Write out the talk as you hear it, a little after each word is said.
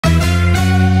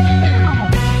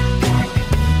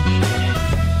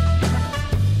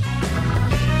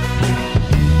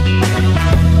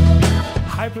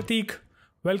Prateek.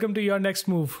 Welcome to your next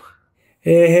move.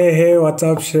 Hey, what's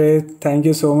up, Shrey? Thank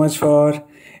you so much for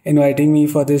inviting me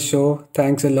for this show.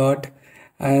 Thanks a lot.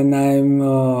 And I'm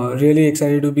really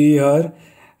excited to be here.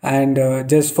 And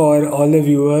just for all the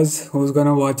viewers who's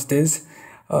gonna watch this,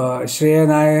 Shrey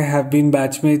and I have been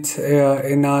batchmates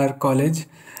in our college.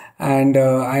 And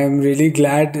I am really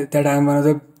glad that I'm one of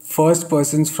the first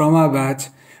persons from our batch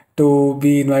to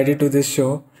be invited to this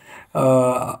show.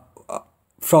 Uh,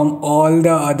 from all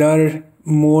the other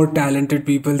more talented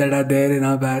people that are there in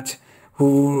our batch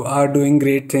who are doing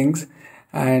great things,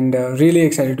 and really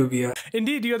excited to be here.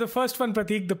 Indeed, you're the first one,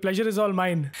 Prateek. The pleasure is all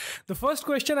mine. The first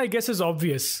question, I guess, is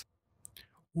obvious.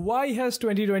 Why has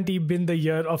 2020 been the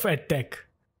year of EdTech?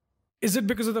 Is it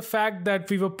because of the fact that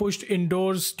we were pushed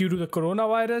indoors due to the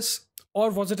coronavirus?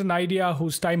 Or was it an idea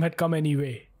whose time had come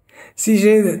anyway?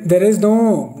 CJ, there is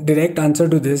no direct answer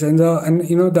to this, and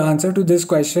the answer to this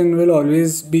question will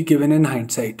always be given in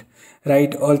hindsight,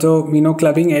 right? Also,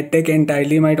 clubbing edtech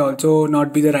entirely might also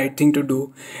not be the right thing to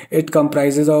do. It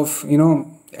comprises of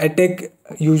edtech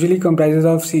usually comprises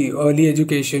of early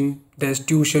education. There's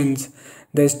tuitions,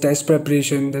 there's test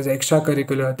preparation, there's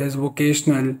extracurricular, there's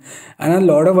vocational, and a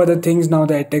lot of other things now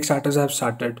the edtech starters have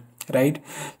started, right?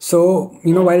 So,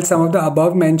 while some of the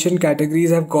above mentioned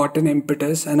categories have got an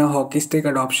impetus and a hockey stick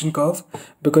adoption curve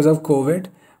because of COVID,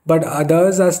 but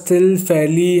others are still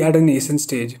fairly at a nascent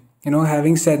stage.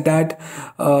 Having said that,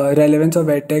 relevance of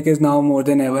edtech is now more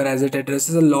than ever as it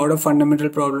addresses a lot of fundamental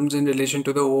problems in relation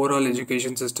to the overall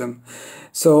education system.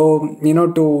 So,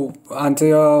 to answer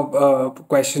your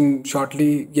question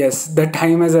shortly, yes, the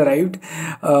time has arrived.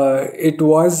 It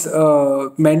was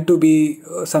meant to be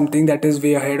something that is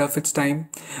way ahead of its time.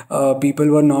 People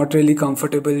were not really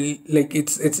comfortable. Like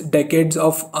it's decades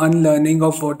of unlearning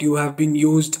of what you have been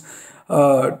used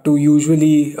to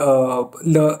usually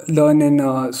learn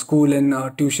in school and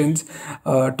tuitions,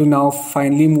 to now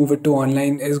finally move it to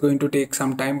online is going to take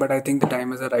some time, but I think the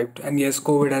time has arrived. And yes,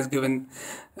 COVID has given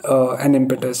an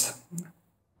impetus.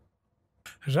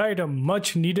 Right, a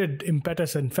much needed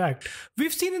impetus, in fact.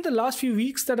 We've seen in the last few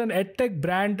weeks that an edtech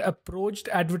brand approached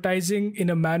advertising in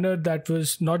a manner that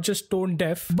was not just tone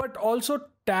deaf, but also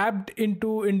tapped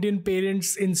into Indian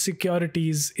parents'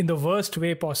 insecurities in the worst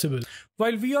way possible.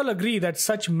 While we all agree that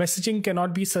such messaging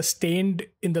cannot be sustained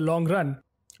in the long run,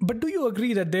 but do you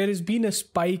agree that there has been a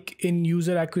spike in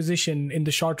user acquisition in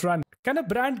the short run? Can a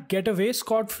brand get away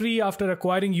scot-free after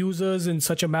acquiring users in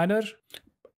such a manner?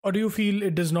 Or do you feel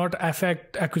it does not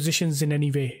affect acquisitions in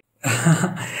any way?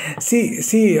 Shay,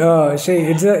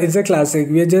 it's a classic.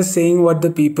 We are just saying what the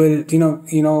people,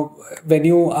 when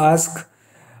you ask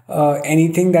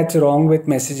anything that's wrong with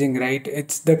messaging, right?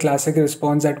 It's the classic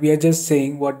response that we are just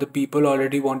saying what the people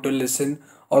already want to listen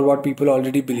or what people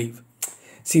already believe.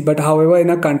 See, but however,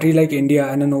 in a country like India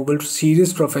and a noble,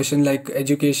 serious profession like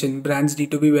education, brands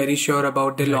need to be very sure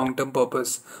about their long-term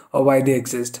purpose or why they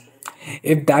exist.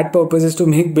 If that purpose is to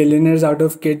make billionaires out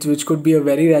of kids, which could be a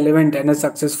very relevant and a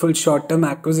successful short-term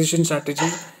acquisition strategy,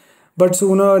 but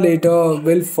sooner or later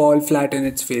will fall flat in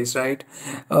its face, right?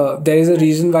 There is a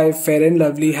reason why Fair and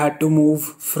Lovely had to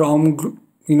move to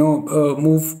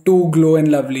Glow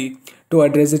and Lovely to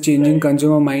address the changing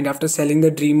consumer mind after selling the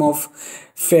dream of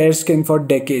fair skin for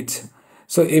decades.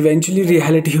 So eventually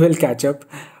reality will catch up.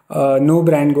 No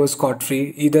brand goes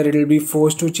scot-free. Either it'll be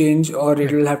forced to change or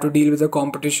it'll have to deal with the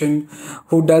competition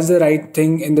who does the right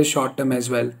thing in the short term as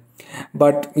well.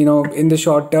 But, in the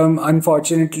short term,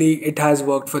 unfortunately, it has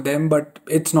worked for them, but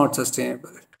it's not sustainable.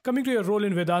 Coming to your role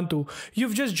in Vedantu,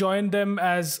 you've just joined them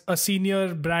as a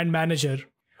senior brand manager.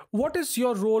 What is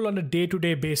your role on a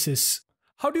day-to-day basis?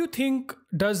 How do you think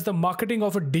does the marketing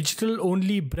of a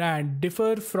digital-only brand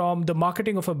differ from the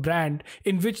marketing of a brand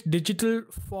in which digital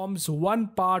forms one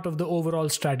part of the overall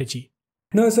strategy?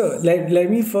 No, so let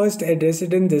me first address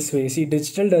it in this way. See,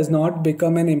 digital does not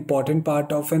become an important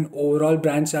part of an overall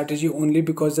brand strategy only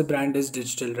because the brand is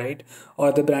digital, right?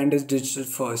 Or the brand is digital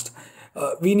first.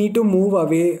 We need to move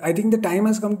away. I think the time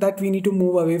has come that we need to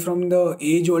move away from the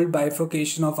age-old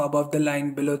bifurcation of above the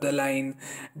line, below the line,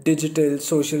 digital,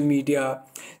 social media.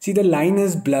 See, the line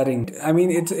is blurring. I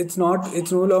mean, it's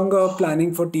no longer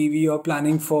planning for TV or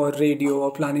planning for radio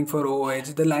or planning for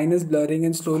OOH. The line is blurring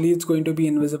and slowly it's going to be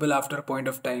invisible after a point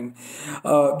of time.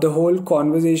 The whole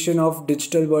conversation of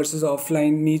digital versus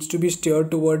offline needs to be steered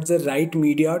towards the right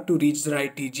media to reach the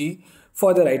right TG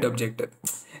for the right objective.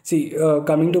 See,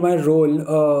 coming to my role,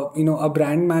 a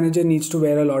brand manager needs to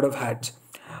wear a lot of hats.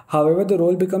 However, the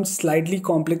role becomes slightly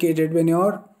complicated when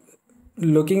you're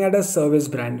looking at a service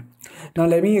brand. Now,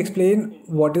 let me explain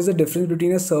what is the difference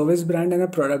between a service brand and a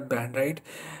product brand, right?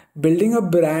 Building a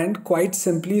brand quite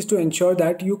simply is to ensure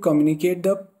that you communicate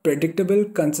the predictable,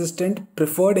 consistent,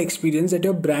 preferred experience that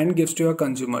your brand gives to your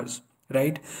consumers,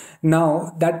 right?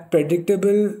 Now, that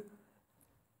predictable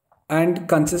and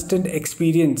consistent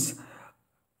experience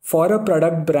for a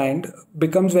product brand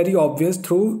becomes very obvious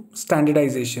through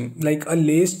standardization. Like a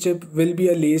Lace chip will be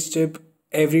a Lace chip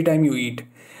every time you eat.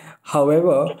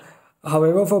 However,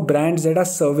 however, for brands that are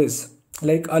service,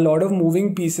 like a lot of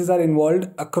moving pieces are involved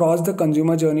across the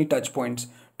consumer journey touch points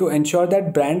to ensure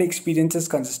that brand experience is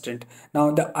consistent.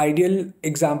 Now, the ideal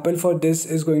example for this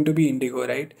is going to be Indigo,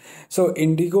 right? So,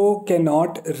 Indigo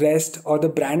cannot rest, or the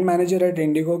brand manager at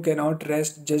Indigo cannot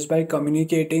rest just by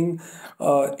communicating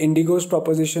Indigo's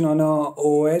proposition on a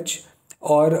OH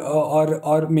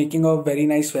or making a very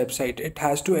nice website. It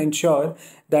has to ensure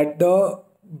that the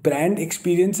brand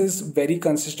experience is very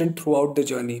consistent throughout the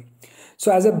journey.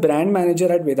 So, as a brand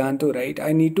manager at Vedantu, right,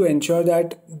 I need to ensure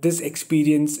that this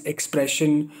experience,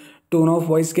 expression, tone of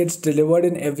voice gets delivered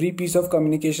in every piece of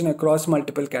communication across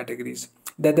multiple categories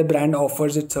that the brand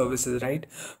offers its services, right?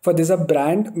 For this, a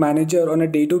brand manager on a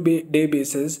day to day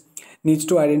basis needs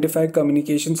to identify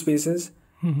communication spaces,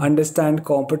 understand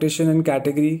competition and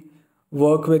category,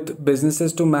 work with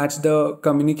businesses to match the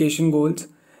communication goals,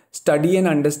 study and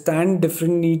understand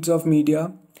different needs of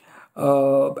media,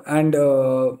 and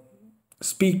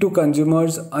speak to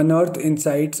consumers, unearth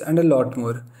insights, and a lot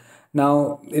more.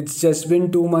 Now, it's just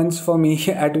been 2 months for me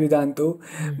at Vedantu,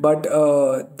 but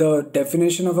the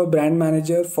definition of a brand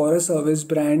manager for a service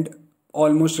brand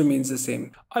almost remains the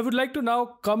same. I would like to now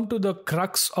come to the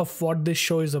crux of what this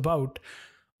show is about.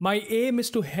 My aim is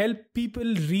to help people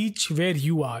reach where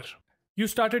you are. You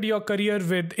started your career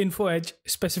with InfoEdge,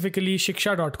 specifically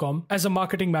Shiksha.com, as a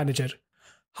marketing manager.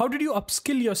 How did you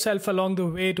upskill yourself along the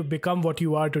way to become what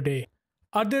you are today?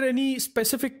 Are there any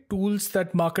specific tools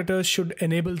that marketers should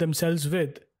enable themselves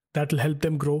with that will help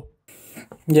them grow?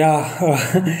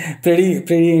 Yeah,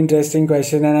 pretty interesting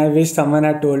question, and I wish someone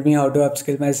had told me how to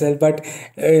upskill myself. But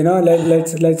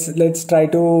let's try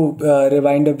to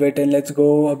rewind a bit and let's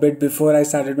go a bit before I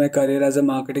started my career as a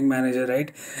marketing manager.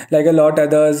 Right, like a lot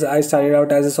others, I started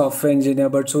out as a software engineer,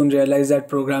 but soon realized that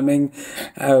programming,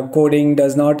 coding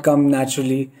does not come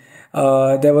naturally.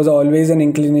 There was always an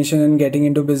inclination in getting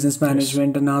into business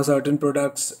management, and how certain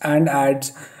products and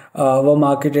ads were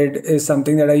marketed is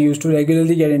something that I used to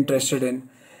regularly get interested in.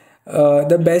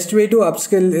 The best way to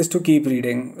upskill is to keep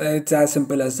reading. It's as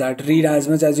simple as that. Read as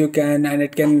much as you can, and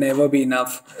it can never be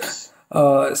enough.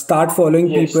 Start following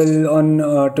people on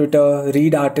Twitter,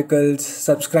 read articles,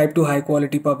 subscribe to high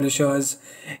quality publishers,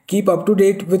 keep up to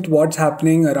date with what's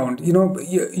happening around.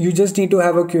 You just need to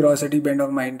have a curiosity bent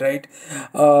of mind, right?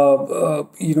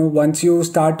 Once you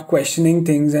start questioning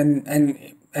things and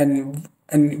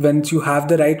once you have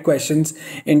the right questions,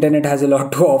 internet has a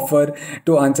lot to offer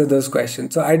to answer those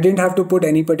questions. So I didn't have to put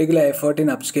any particular effort in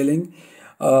upskilling.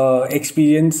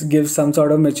 Experience gives some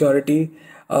sort of maturity.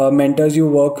 Mentors you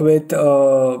work with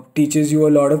teaches you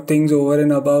a lot of things over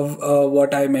and above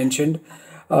what I mentioned.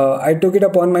 I took it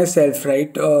upon myself,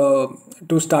 right,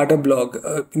 to start a blog,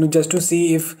 just to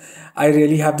see if I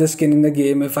really have the skin in the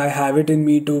game, if I have it in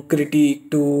me to critique,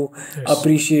 to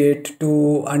appreciate,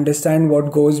 to understand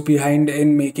what goes behind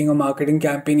in making a marketing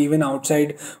campaign, even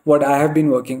outside what I have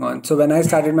been working on. So when I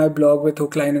started my blog with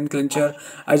Hook, Line, and Clincher,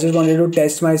 I just wanted to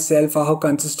test myself. How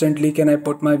consistently can I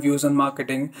put my views on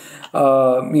marketing,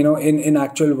 in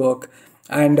actual work.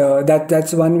 And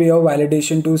that's one way of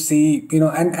validation to see,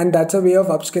 and that's a way of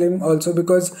upskilling also,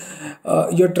 because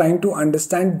you're trying to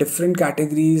understand different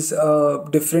categories,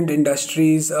 different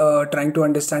industries, trying to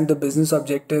understand the business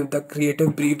objective, the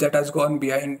creative brief that has gone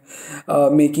behind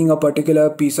making a particular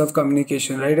piece of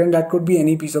communication, right? And that could be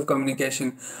any piece of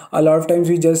communication. A lot of times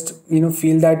we just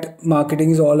feel that marketing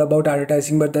is all about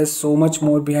advertising, but there's so much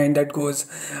more behind that goes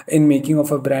in making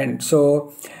of a brand.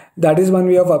 So that is one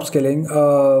way of upskilling.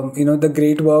 The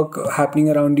great work happening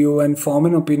around you, and form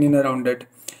an opinion around it.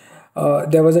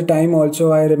 There was a time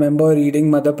also I remember reading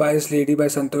Mother Pious Lady by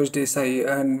Santosh Desai,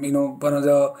 and one of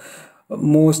the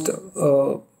most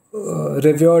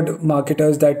revered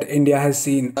marketers that India has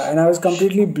seen. And I was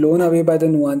completely blown away by the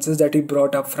nuances that he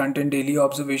brought up front in daily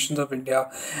observations of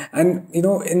India. And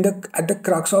at the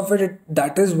crux of it,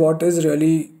 that is what is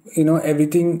really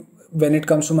everything when it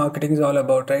comes to marketing is all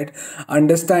about, right?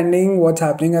 Understanding what's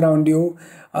happening around you,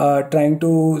 trying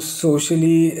to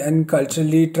socially and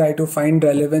culturally try to find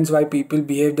relevance why people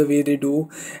behave the way they do,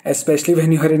 especially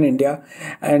when you're in India,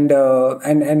 and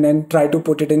then try to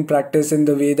put it in practice in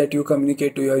the way that you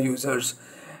communicate to your users.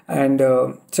 And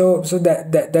so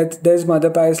that there's Mother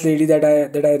Pious Lady that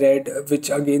I read, which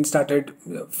again started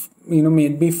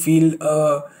made me feel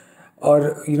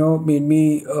or made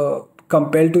me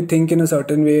compelled to think in a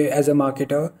certain way as a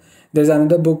marketer. There's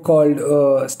another book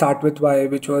called Start With Why,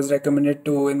 which was recommended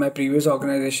to in my previous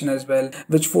organization as well,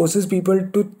 which forces people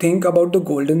to think about the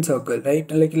golden circle,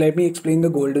 right? Like, let me explain the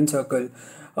golden circle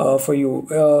for you.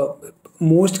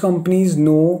 Most companies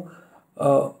know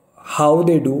how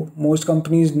they do, most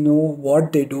companies know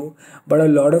what they do, but a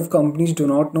lot of companies do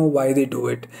not know why they do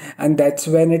it. And that's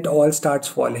when it all starts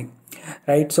falling,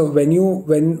 right? So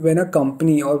when a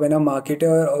company, or when a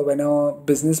marketer, or when a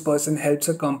business person helps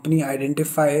a company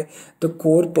identify the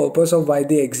core purpose of why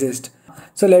they exist.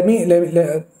 So let me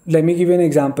give you an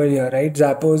example here, right?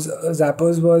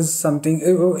 Zappos was something,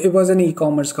 it was an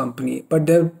e-commerce company, but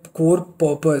their core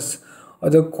purpose, or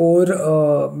the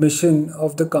core mission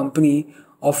of the company,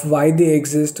 of why they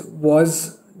exist,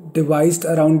 was devised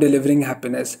around delivering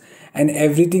happiness, and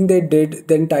everything they did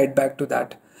then tied back to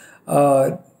that.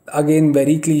 uh, Again,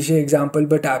 very cliche example,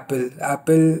 but Apple's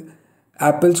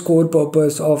core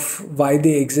purpose of why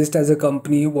they exist as a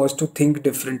company was to think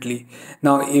differently.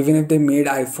 Now, even if they made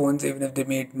iPhones, even if they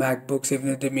made MacBooks, even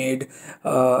if they made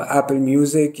Apple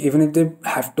Music, even if they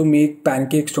have to make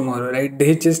pancakes tomorrow, right?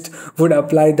 They just would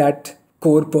apply that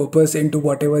core purpose into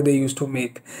whatever they used to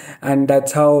make. And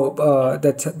that's how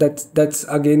that's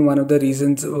again one of the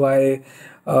reasons why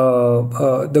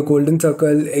the golden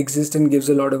circle exists and gives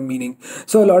a lot of meaning.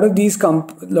 So a lot of these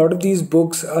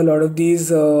books, a lot of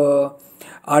these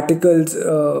articles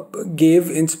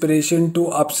gave inspiration to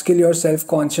upskill yourself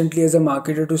constantly as a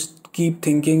marketer, to keep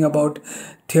thinking about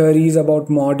theories, about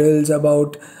models,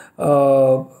 about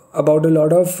a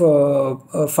lot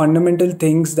of fundamental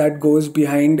things that goes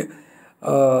behind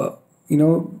uh,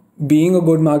 being a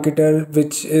good marketer,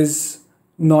 which is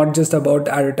not just about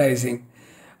advertising.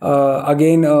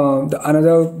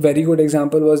 Another very good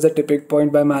example was The Tipping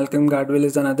Point by Malcolm Gladwell.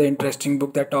 Is another interesting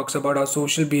book that talks about how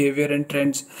social behavior and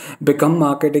trends become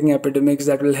marketing epidemics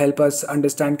that will help us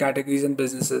understand categories and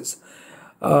businesses.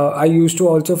 I used to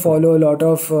also follow a lot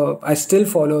of, I still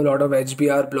follow a lot of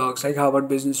HBR blogs, like Harvard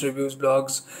Business Reviews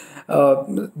blogs.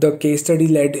 The case study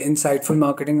led insightful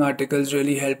marketing articles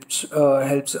really helps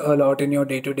a lot in your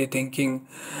day-to-day thinking.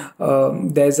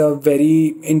 There's a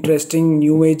very interesting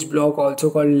new age blog also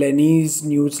called Lenny's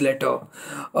Newsletter,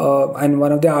 and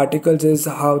one of the articles is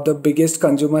how the biggest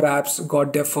consumer apps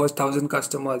got their first 1,000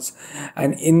 customers.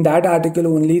 And in that article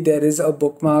only, there is a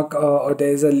bookmark, or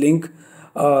there is a link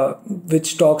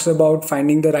which talks about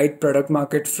finding the right product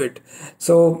market fit.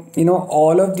 So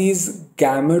all of these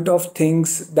gamut of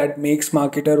things that makes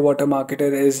marketer what a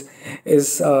marketer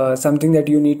is something that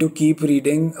you need to keep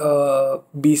reading,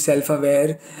 be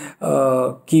self-aware,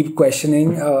 keep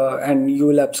questioning, and you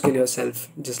will upskill yourself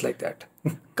just like that.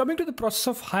 Coming to the process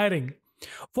of hiring,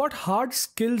 what hard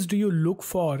skills do you look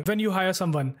for when you hire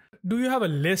someone? Do you have a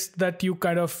list that you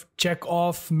kind of check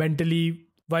off mentally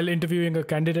while interviewing a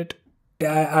candidate?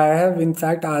 I have in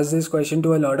fact asked this question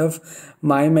to a lot of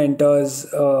my mentors.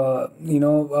 What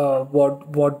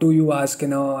do you ask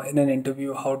in an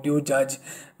interview? How do you judge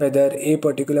whether a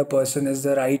particular person is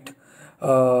the right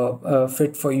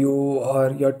fit for you or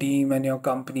your team and your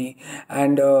company?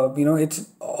 And it's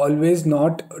always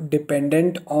not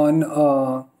dependent on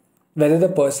whether the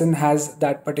person has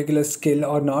that particular skill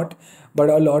or not, but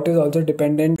a lot is also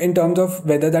dependent in terms of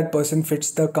whether that person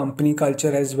fits the company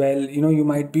culture as well. You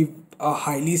might be a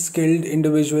highly skilled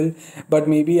individual, but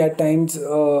maybe at times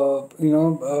you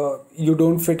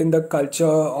don't fit in the culture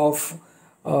of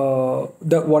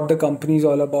the what the company is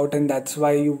all about, and that's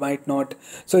why you might not.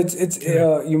 So it's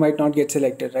you might not get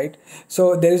selected, right?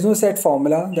 So there is no set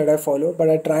formula that I follow,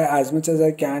 but I try as much as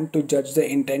I can to judge the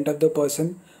intent of the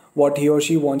person, what he or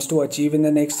she wants to achieve in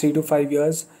the next 3 to 5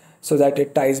 years, so that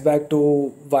it ties back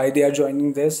to why they are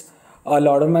joining this. A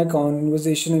lot of my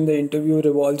conversation in the interview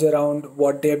revolves around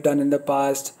what they have done in the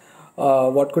past,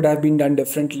 what could have been done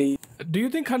differently. Do you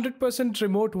think 100%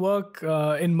 remote work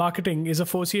in marketing is a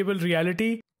foreseeable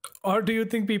reality? Or do you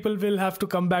think people will have to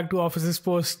come back to offices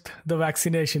post the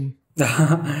vaccination?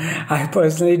 I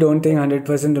personally don't think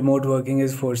 100% remote working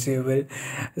is foreseeable.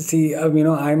 See,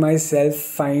 I myself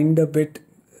find a bit,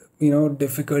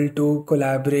 difficult to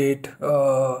collaborate,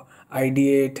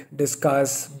 ideate,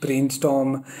 discuss,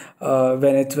 brainstorm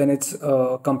when it's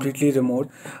completely remote.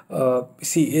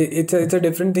 See, it's a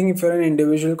different thing if you're an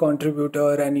individual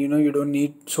contributor and you don't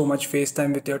need so much face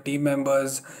time with your team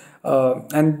members.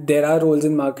 And there are roles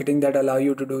in marketing that allow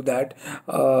you to do that.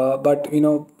 But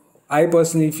I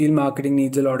personally feel marketing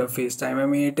needs a lot of face time. I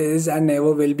mean, it is and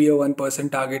never will be a one-person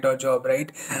target or job, right?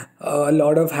 A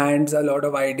lot of hands, a lot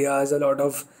of ideas, a lot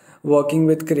of working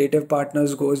with creative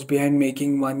partners goes behind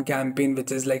making one campaign,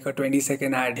 which is like a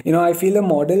 20-second ad. I feel a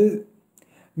model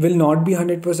will not be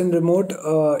 100% remote.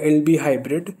 It'll be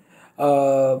hybrid.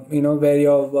 Where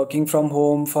you're working from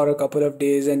home for a couple of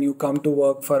days and you come to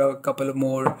work for a couple of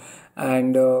more.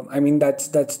 And I mean that's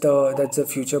the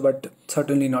future, but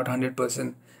certainly not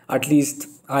 100%. At least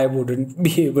I wouldn't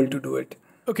be able to do it.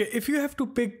 Okay, if you have to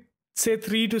pick, say,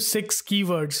 3 to 6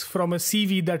 keywords from a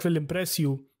CV that will impress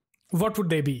you, what would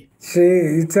they be? See,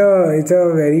 it's a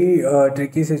very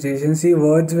tricky situation. See,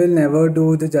 words will never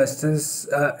do the justice,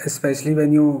 especially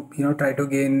when you try to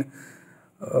gain,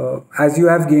 as you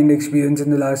have gained experience in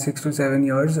the last 6 to 7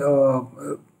 years.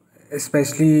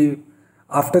 Especially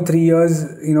after 3 years,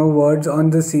 words on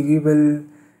the CV will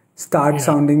start Yeah.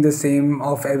 sounding the same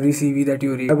of every CV that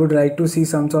you read. I would like to see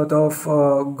some sort of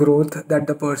growth that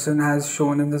the person has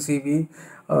shown in the CV.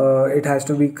 It has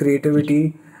to be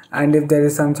creativity, and if there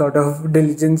is some sort of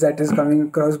diligence that is coming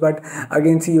across. But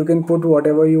again, see, you can put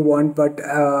whatever you want, but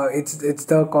it's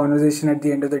the conversation at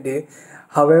the end of the day.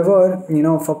 However,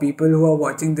 for people who are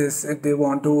watching this, if they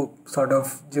want to sort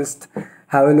of just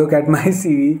have a look at my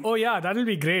CV. Oh, yeah, that'll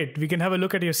be great. We can have a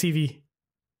look at your CV.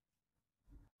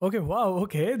 Okay, wow,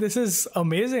 okay, this is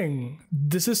amazing.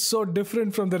 This is so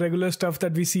different from the regular stuff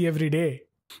that we see every day.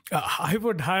 I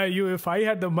would hire you if I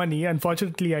had the money.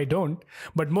 Unfortunately, I don't.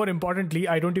 But more importantly,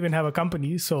 I don't even have a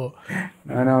company. So,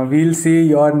 No, we'll see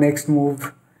your next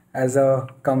move as a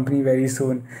company very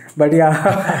soon. But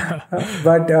yeah,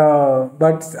 but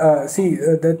see,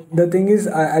 the thing is,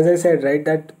 as I said, right,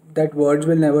 that words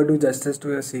will never do justice to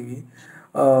your CV.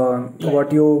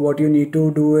 What you need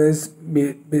to do is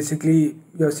basically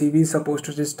your CV is supposed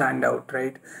to just stand out,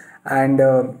 right? And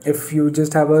if you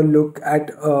just have a look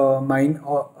at mine,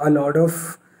 a lot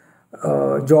of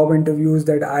job interviews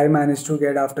that I managed to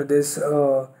get after this,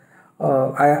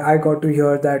 I got to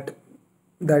hear that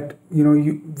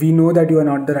we know that you are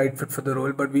not the right fit for the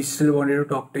role, but we still wanted to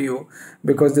talk to you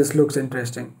because this looks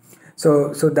interesting.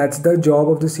 So that's the job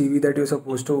of the CV that you're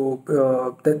supposed to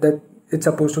that it's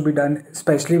supposed to be done,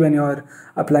 especially when you're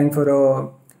applying for a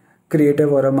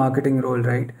creative or a marketing role,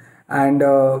 right? And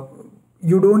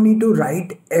you don't need to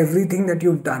write everything that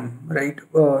you've done, right?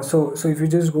 So if you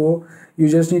just go, you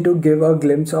just need to give a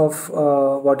glimpse of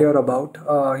what you're about,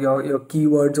 your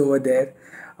keywords over there.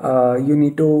 You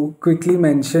need to quickly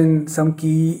mention some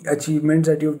key achievements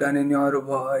that you've done in your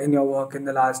work in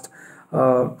the last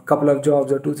couple of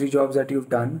jobs or 2 3 jobs that you've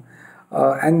done,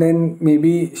 and then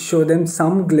maybe show them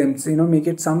some glimpse. Make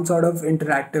it some sort of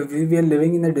interactive. We are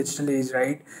living in a digital age,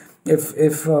 right?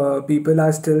 If people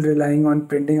are still relying on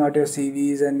printing out your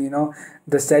CVs and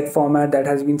the set format that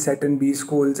has been set in B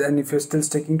schools, and if you're still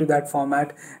sticking to that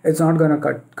format, it's not gonna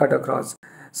cut across.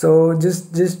 So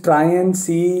just try and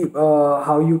see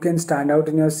how you can stand out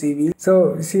in your CV.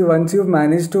 So see, once you've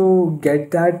managed to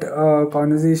get that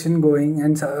conversation going,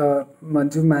 and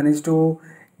once you've managed to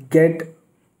get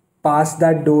past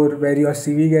that door where your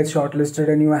CV gets shortlisted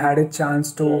and you had a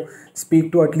chance to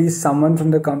speak to at least someone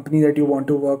from the company that you want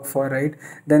to work for, right?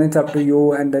 Then it's up to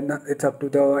you, and then it's up to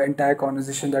the entire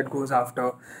conversation that goes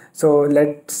after. So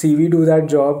let CV do that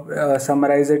job,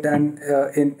 summarize it, and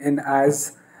in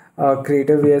as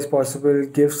creative way as possible.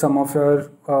 Give some of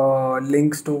your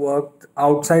links to work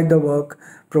outside the work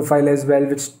profile as well,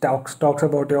 which talks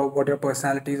about what your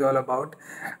personality is all about,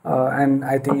 and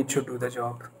I think it should do the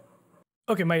job.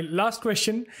 okay, my last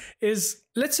question is,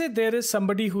 let's say there is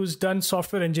somebody who's done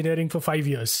software engineering for 5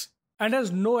 years and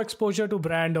has no exposure to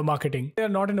brand or marketing. They're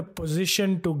not in a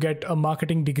position to get a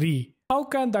marketing degree. How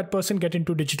can that person get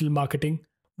into digital marketing?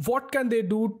 What can they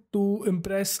do to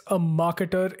impress a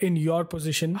marketer in your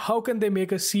position? How can they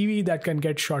make a CV that can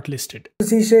get shortlisted?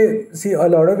 See, a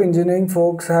lot of engineering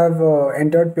folks have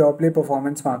entered pure play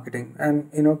performance marketing, and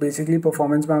basically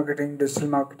performance marketing, digital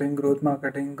marketing,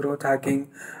 growth hacking,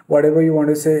 whatever you want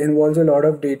to say, involves a lot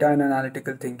of data and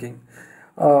analytical thinking.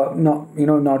 No,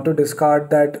 not to discard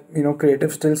that,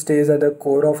 creative still stays at the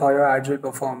core of how your ads will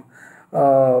perform.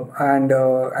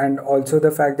 And also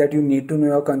the fact that you need to know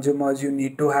your consumers, you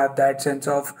need to have that sense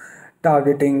of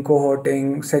targeting,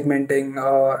 cohorting, segmenting,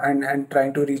 and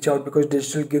trying to reach out, because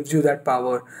digital gives you that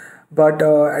power. But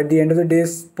at the end of the day,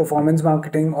 performance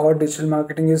marketing or digital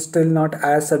marketing is still not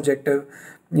as subjective,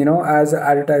 as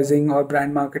advertising or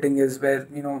brand marketing is, where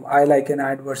I like an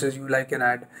ad versus you like an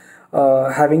ad.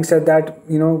 Having said that,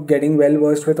 getting well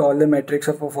versed with all the metrics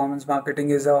of performance marketing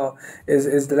is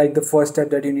like the first step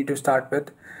that you need to start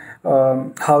with.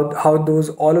 How those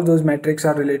all of those metrics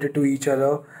are related to each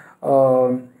other.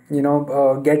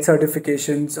 Get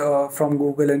certifications from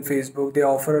Google and Facebook. They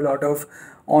offer a lot of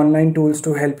online tools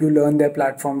to help you learn their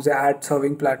platforms, their ad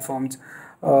serving platforms.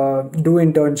 Do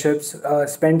internships,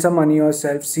 spend some money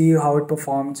yourself, see how it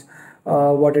performs,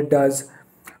 what it does.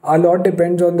 A lot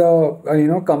depends on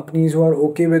the companies who are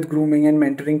okay with grooming and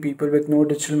mentoring people with no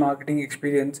digital marketing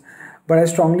experience. But I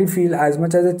strongly feel, as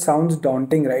much as it sounds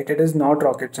daunting, right, it is not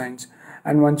rocket science.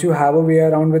 And once you have a way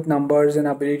around with numbers and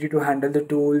ability to handle the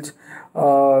tools,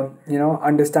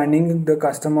 understanding the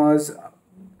customers,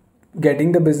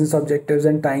 getting the business objectives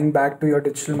and tying back to your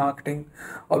digital marketing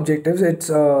objectives,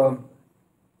 you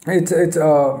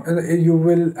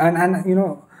will, and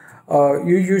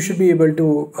you should be able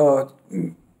to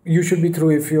you should be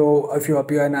through if you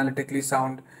appear analytically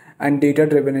sound and data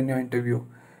driven in your interview.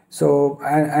 So,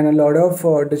 and a lot of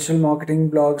digital marketing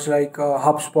blogs like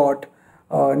HubSpot,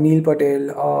 Neil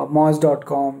Patel,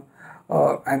 Moz.com,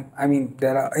 and I mean,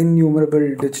 there are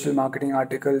innumerable digital marketing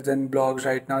articles and blogs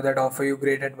right now that offer you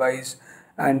great advice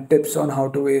and tips on how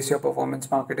to ace your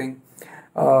performance marketing.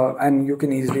 And you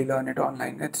can easily learn it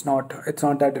online. It's not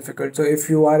that difficult. So if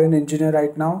you are an engineer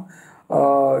right now,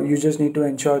 you just need to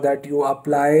ensure that you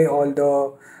apply all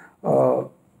the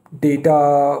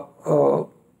data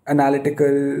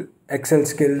analytical Excel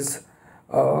skills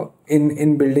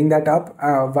in building that up,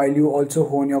 while you also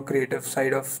hone your creative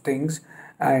side of things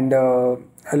and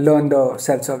learn the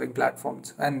self-serving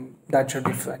platforms, and that should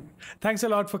be fine. Thanks a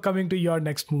lot for coming to Your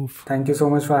Next Move. Thank you so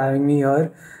much for having me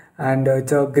here, and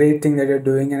it's a great thing that you're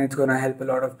doing, and it's going to help a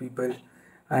lot of people,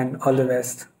 and all the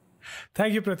best.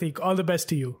 Thank you, Prateek. All the best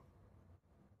to you.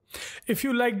 If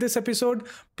you liked this episode,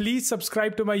 please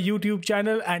subscribe to my YouTube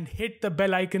channel and hit the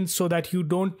bell icon so that you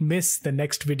don't miss the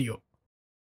next video.